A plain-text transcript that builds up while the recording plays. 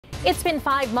It's been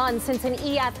 5 months since an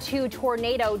EF2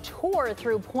 tornado tore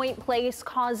through Point Place,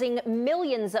 causing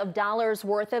millions of dollars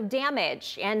worth of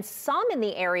damage. And some in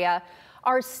the area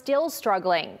are still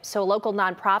struggling. So a local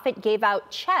nonprofit gave out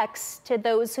checks to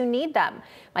those who need them.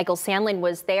 Michael Sandlin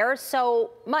was there. So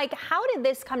Mike, how did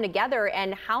this come together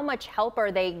and how much help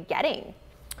are they getting?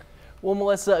 Well,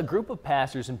 Melissa, a group of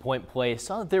pastors in Point Place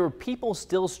saw that there were people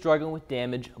still struggling with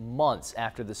damage months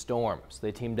after the storm. So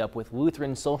they teamed up with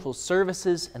Lutheran Social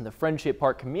Services and the Friendship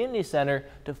Park Community Center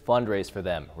to fundraise for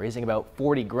them, raising about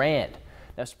 40 grand.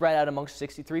 Now, spread out amongst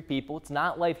 63 people, it's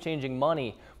not life-changing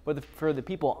money, but for the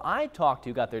people I talked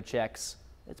to got their checks,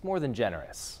 it's more than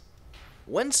generous.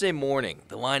 Wednesday morning,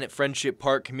 the line at Friendship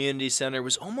Park Community Center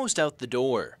was almost out the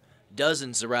door.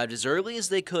 Dozens arrived as early as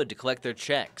they could to collect their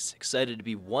checks, excited to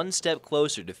be one step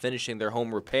closer to finishing their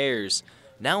home repairs,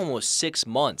 now almost 6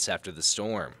 months after the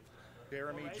storm.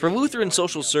 For Lutheran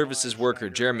Social Services worker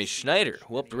Jeremy Schneider,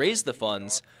 who helped raise the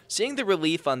funds, seeing the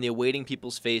relief on the awaiting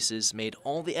people's faces made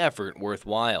all the effort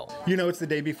worthwhile. You know, it's the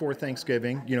day before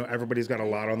Thanksgiving. You know, everybody's got a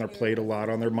lot on their plate, a lot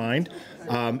on their mind.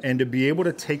 And to be able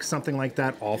to take something like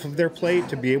that off of their plate,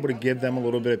 to be able to give them a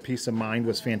little bit of peace of mind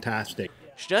was fantastic.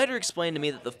 Schneider explained to me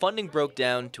that the funding broke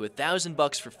down to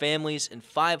 $1,000 for families and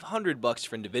 $500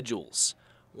 for individuals.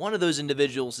 One of those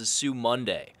individuals is Sue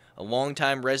Monday, a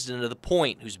longtime resident of the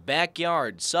Point whose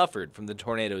backyard suffered from the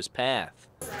tornado's path.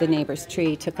 The neighbor's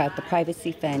tree took out the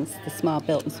privacy fence, the small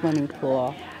built-in swimming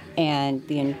pool, and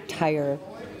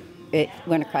it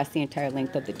went across the entire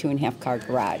length of the 2.5-car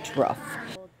garage roof.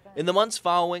 In the months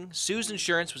following, Sue's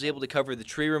insurance was able to cover the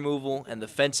tree removal and the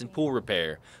fence and pool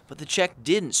repair, but the check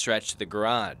didn't stretch to the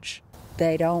garage.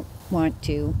 They don't want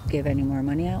to give any more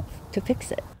money out to fix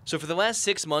it. So for the last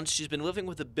 6 months, she's been living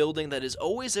with a building that is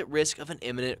always at risk of an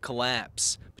imminent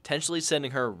collapse, potentially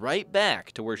sending her right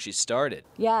back to where she started.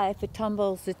 Yeah, if it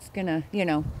tumbles, it's gonna,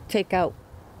 take out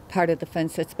part of the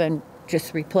fence that's been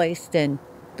just replaced and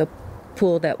the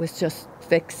pool that was just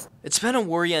fixed. It's been a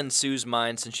worry on Sue's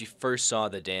mind since she first saw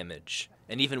the damage.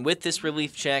 And even with this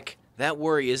relief check, that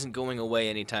worry isn't going away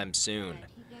anytime soon.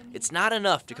 It's not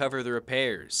enough to cover the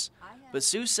repairs, but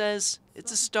Sue says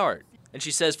it's a start. And she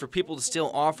says for people to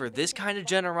still offer this kind of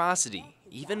generosity,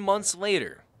 even months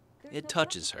later, it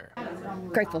touches her.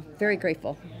 Grateful, very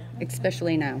grateful,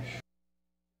 especially now.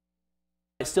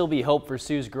 Might still be hope for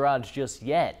Sue's garage just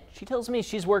yet. She tells me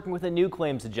she's working with a new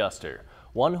claims adjuster,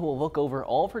 one who will look over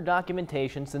all of her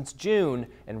documentation since June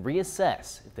and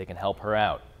reassess if they can help her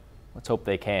out. Let's hope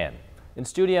they can. In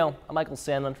studio, I'm Michael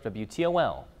Sandlin for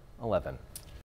WTOL 11.